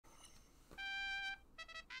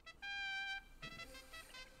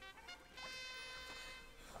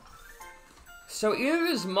So either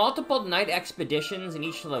there's multiple night expeditions in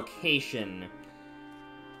each location,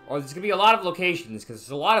 or there's gonna be a lot of locations, because there's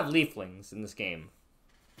a lot of leaflings in this game.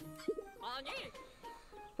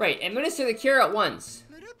 Right, administer the cure at once.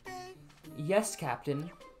 Yes, Captain.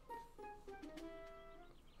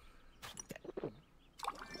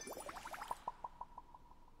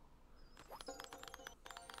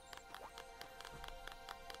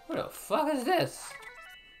 What the fuck is this?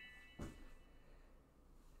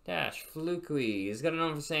 Dash, Flukui is good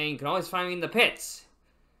enough for saying, you can always find me in the pits.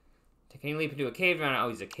 Take any leap into a cave around. Oh,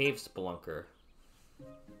 he's a cave spelunker.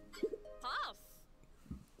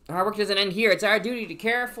 Our work doesn't end here. It's our duty to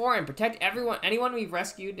care for and protect anyone we've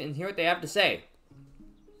rescued, and hear what they have to say.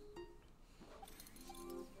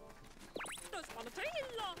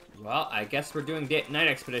 Well, I guess we're doing night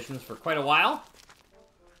expeditions for quite a while.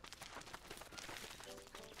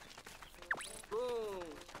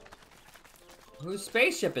 Whose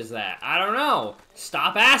spaceship is that? I don't know.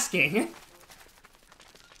 Stop asking.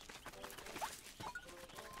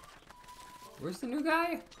 Where's the new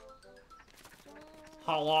guy?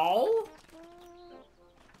 Hello?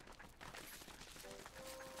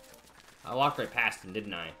 I walked right past him,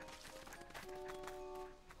 didn't I?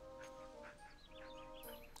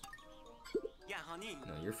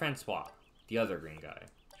 No, you're Francois, the other green guy.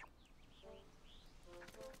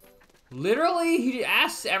 Literally, he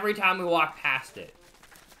asks every time we walk past it.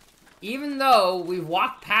 Even though we've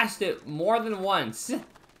walked past it more than once. It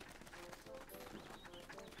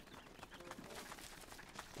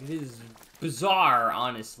is bizarre,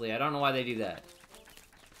 honestly. I don't know why they do that.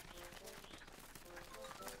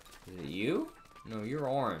 Is it you? No, you're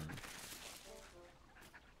orange.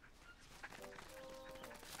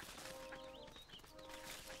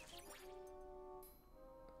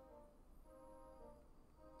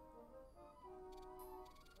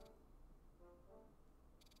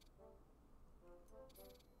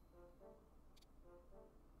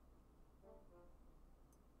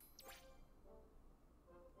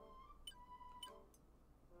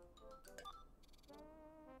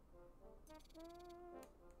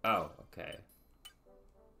 Oh, okay.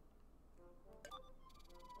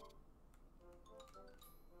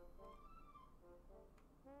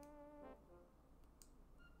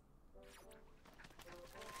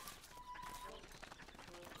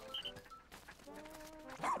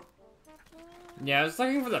 Yeah, I was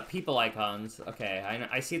looking for the people icons. Okay,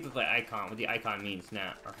 I see what the icon means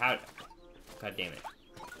now. Or how... God damn it.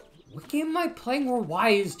 What game am I playing where Y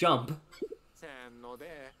is jump?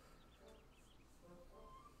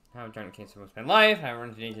 I'm trying to cancel most of my life. I haven't run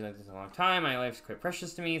into danger like this in a long time. My life's quite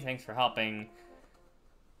precious to me. Thanks for helping.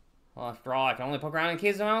 Well, after all, I can only poke around in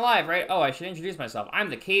caves when I'm alive, right? Oh, I should introduce myself. I'm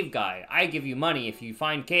the cave guy. I give you money if you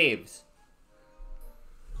find caves.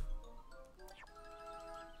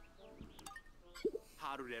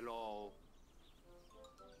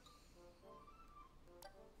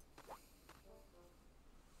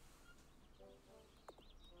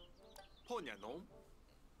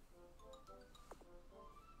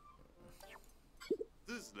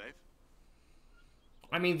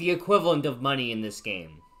 I mean, the equivalent of money in this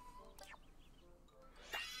game.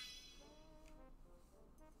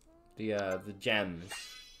 The gems.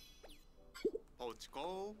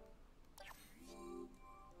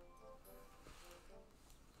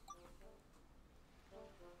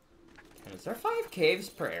 And is there 5 caves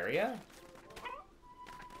per area?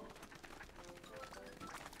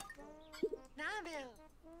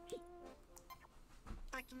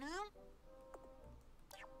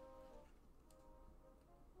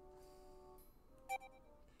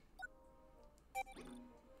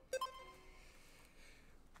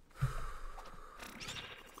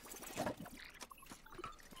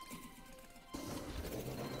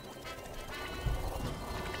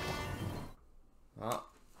 Well,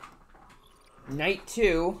 night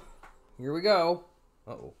 2. Here we go.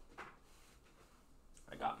 Uh-oh.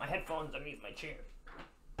 I got my headphones underneath my chair.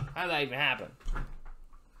 How did that even happen?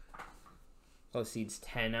 Glow seeds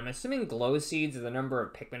 10. I'm assuming glow seeds are the number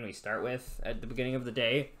of Pikmin we start with at the beginning of the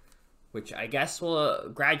day, which I guess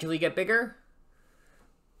will gradually get bigger.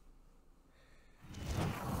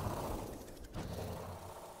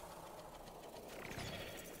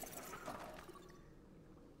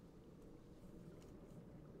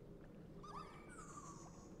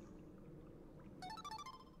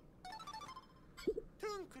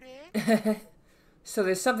 So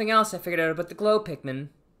there's something else I figured out about the glow Pikmin.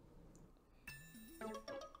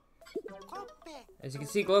 As you can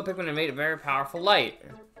see, glow Pikmin are made of very powerful light.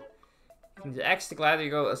 Use X to gather you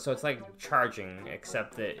go, so it's like charging,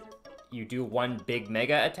 except that you do one big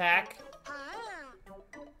mega attack.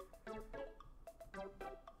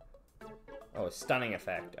 Oh, a stunning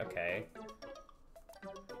effect. Okay.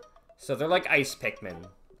 So they're like ice Pikmin.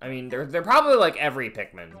 I mean, they're probably like every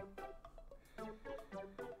Pikmin.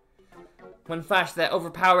 One flash of that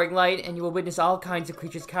overpowering light, and you will witness all kinds of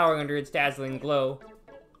creatures cowering under its dazzling glow.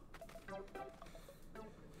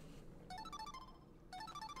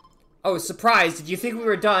 Oh, surprise! Did you think we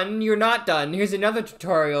were done? You're not done. Here's another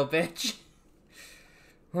tutorial, bitch.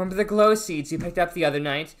 Remember the glow seeds you picked up the other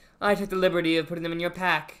night? I took the liberty of putting them in your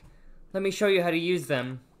pack. Let me show you how to use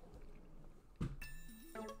them.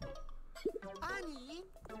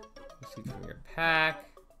 Seeds from your pack.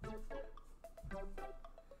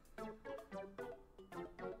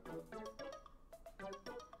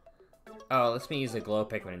 Oh, let's me use the glow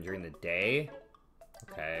Pikmin during the day.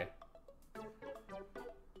 Okay.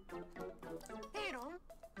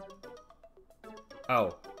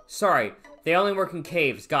 Oh, sorry. They only work in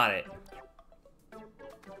caves. Got it.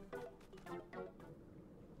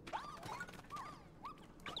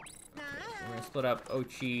 We're gonna split up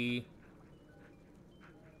Ochi.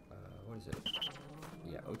 What is it?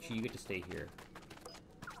 Yeah, Ochi, you get to stay here.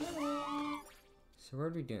 So what are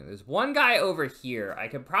we doing? There's one guy over here. I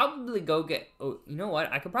could probably go get... Oh, you know what?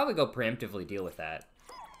 I could probably go preemptively deal with that.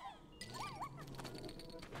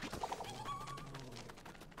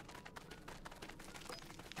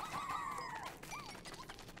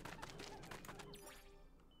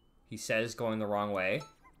 He says going the wrong way.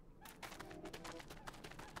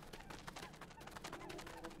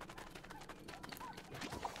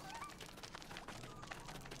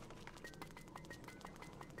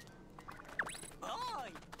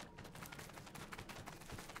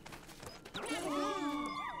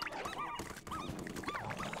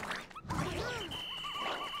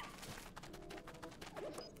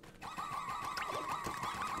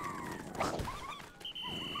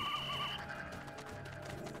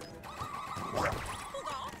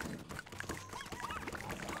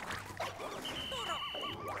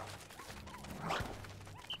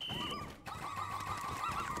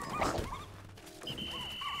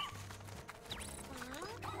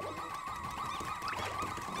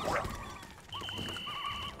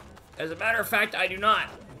 As a matter of fact, I do not.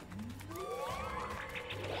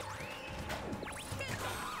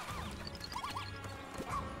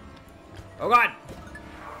 Oh god!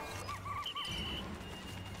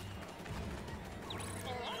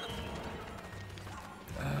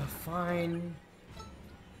 Fine.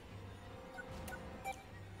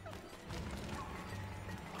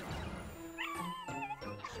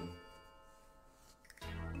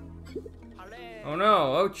 Oh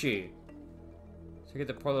no, Ochi. So get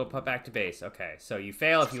the poor little pup back to base. Okay, so you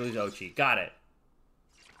fail if you lose Ochi. Got it.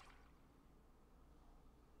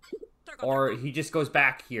 Or he just goes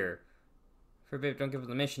back here. Forbid, don't give him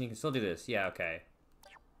the mission, you can still do this. Yeah, okay.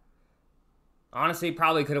 Honestly,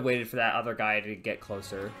 probably could have waited for that other guy to get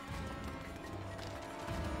closer.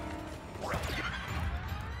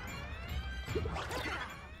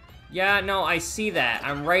 Yeah, no, I see that.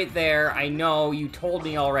 I'm right there. I know, you told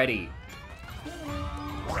me already.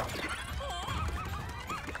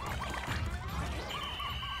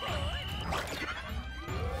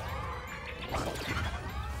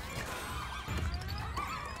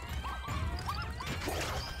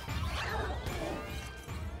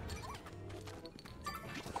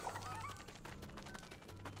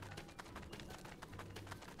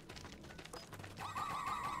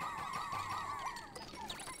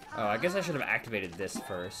 Oh, I guess I should have activated this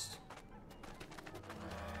first.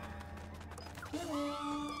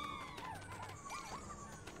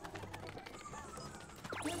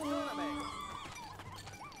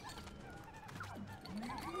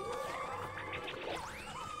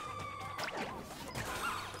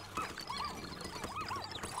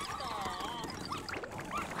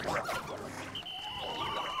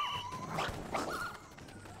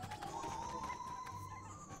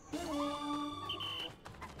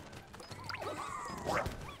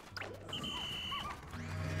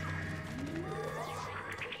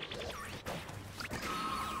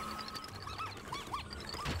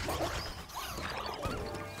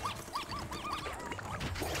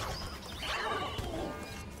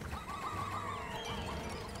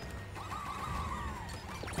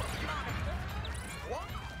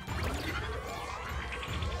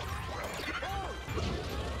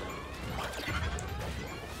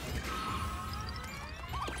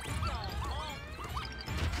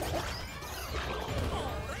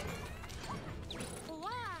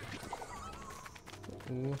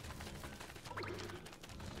 Ooh.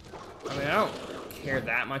 I mean, I don't care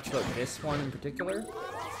that much about this one in particular.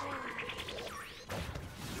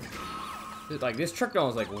 Like, this trick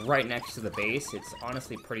is like right next to the base. It's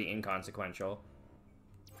honestly pretty inconsequential.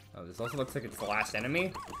 Oh, this also looks like it's the last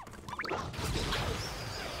enemy.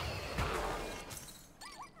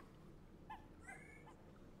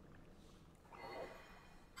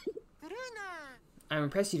 I'm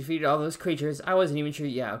impressed you defeated all those creatures. I wasn't even sure.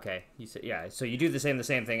 Yeah, okay. You said, yeah, so you do the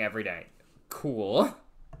same thing every day. Cool.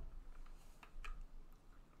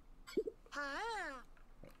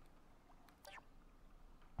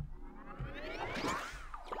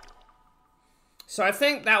 So I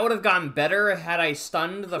think that would have gotten better had I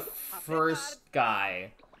stunned the first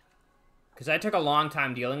guy. Because I took a long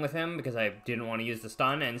time dealing with him because I didn't want to use the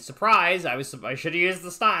stun. And surprise, I should have used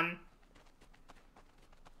the stun.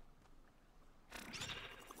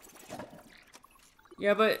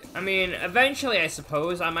 Yeah, but, I mean, eventually, I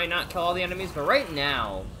suppose, I might not kill all the enemies. But right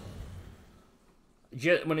now,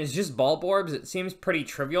 when it's just Bulborbs, it seems pretty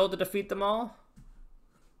trivial to defeat them all.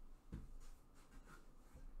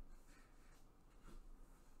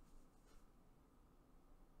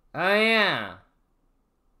 Oh, yeah.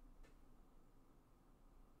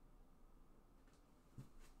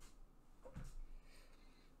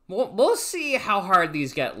 We'll see how hard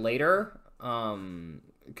these get later.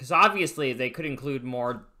 Because obviously they could include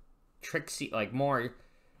more tricksy, like more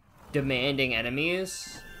demanding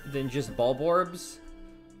enemies than just Bulborbs.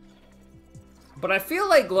 But I feel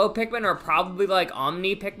like Glow Pikmin are probably like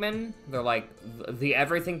Omni Pikmin. They're like the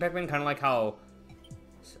everything Pikmin, kind of like how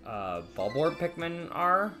Bulborb Pikmin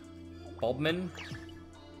are. Bulbmin.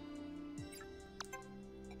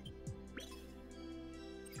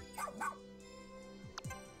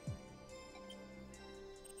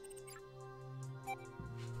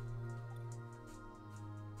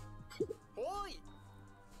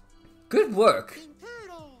 Good work.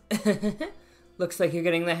 Looks like you're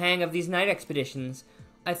getting the hang of these night expeditions.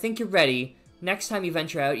 I think you're ready. Next time you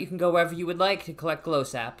venture out, you can go wherever you would like to collect glow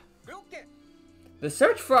sap. The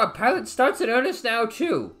search for our pilot starts in earnest now,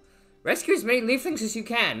 too. Rescue as many leaflings as you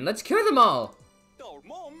can. Let's cure them all.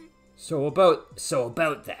 So about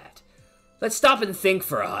that. Let's stop and think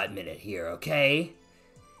for a hot minute here, okay?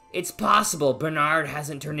 It's possible Bernard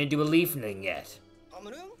hasn't turned into a leafling yet.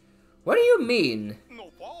 What do you mean?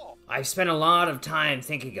 I've spent a lot of time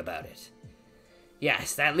thinking about it.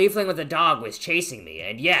 Yes, that leafling with the dog was chasing me,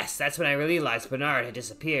 and yes, that's when I realized Bernard had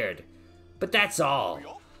disappeared. But that's all.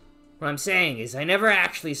 What I'm saying is I never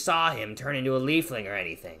actually saw him turn into a leafling or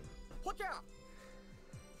anything.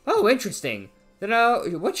 Oh, interesting. Then,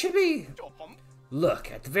 what should we... Look,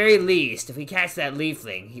 at the very least, if we catch that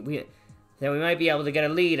leafling, then we might be able to get a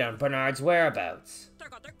lead on Bernard's whereabouts.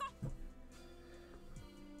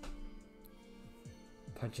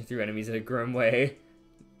 Punching through enemies in a grim way.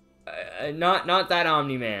 Not that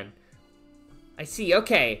Omni-Man. I see,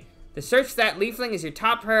 okay. The search for that leafling is your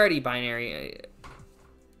top priority, Binary.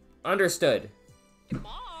 Understood.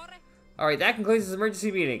 Alright, that concludes this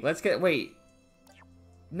emergency meeting. Let's get... Wait.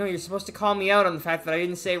 No, you're supposed to call me out on the fact that I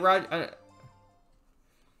didn't say